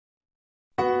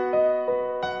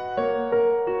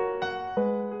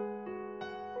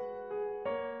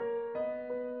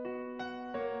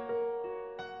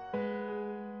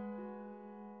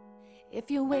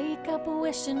up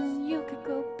wishing you could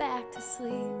go back to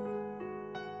sleep.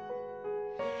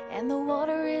 And the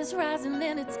water is rising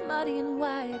and it's muddy and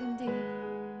wide and deep.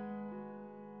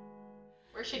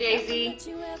 We're Daisy,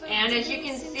 and as you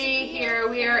can see here,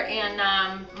 we are in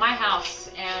my house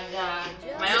and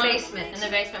my own basement. In the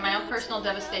basement, my own personal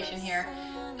devastation here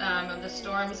of the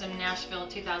storms in Nashville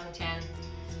 2010.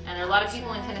 And there are a lot of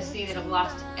people in Tennessee that have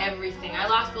lost everything. I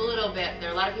lost a little bit. There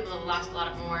are a lot of people that have lost a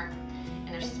lot more. And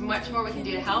there's much more we can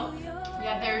do to help.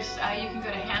 Yeah, there's you can go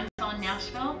to Hands On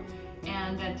Nashville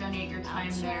and donate your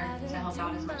time there to help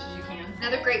out as much as you can.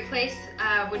 Another great place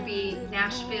would be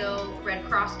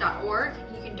NashvilleRedCross.org.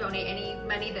 You can donate any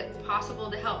money that's possible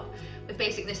to help with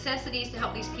basic necessities to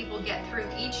help these people get through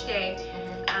each day.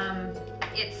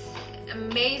 It's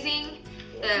amazing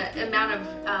the amount of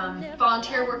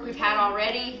volunteer work we've had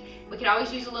already. We could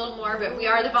always use a little more, but we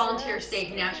are the volunteer state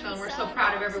in Nashville, and we're so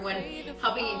proud of everyone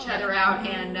helping each other out.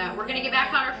 And we're going to get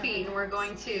back on our feet, and we're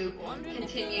going to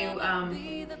continue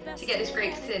to get this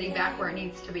great city back where it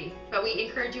needs to be. But we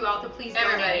encourage you all to please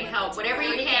donate and help whatever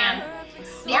you can,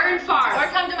 near and far. Or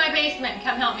come to my basement and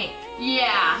come help me.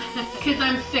 Yeah, because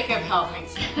I'm sick of helping.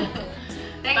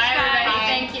 Thanks, guys.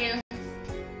 Thank you.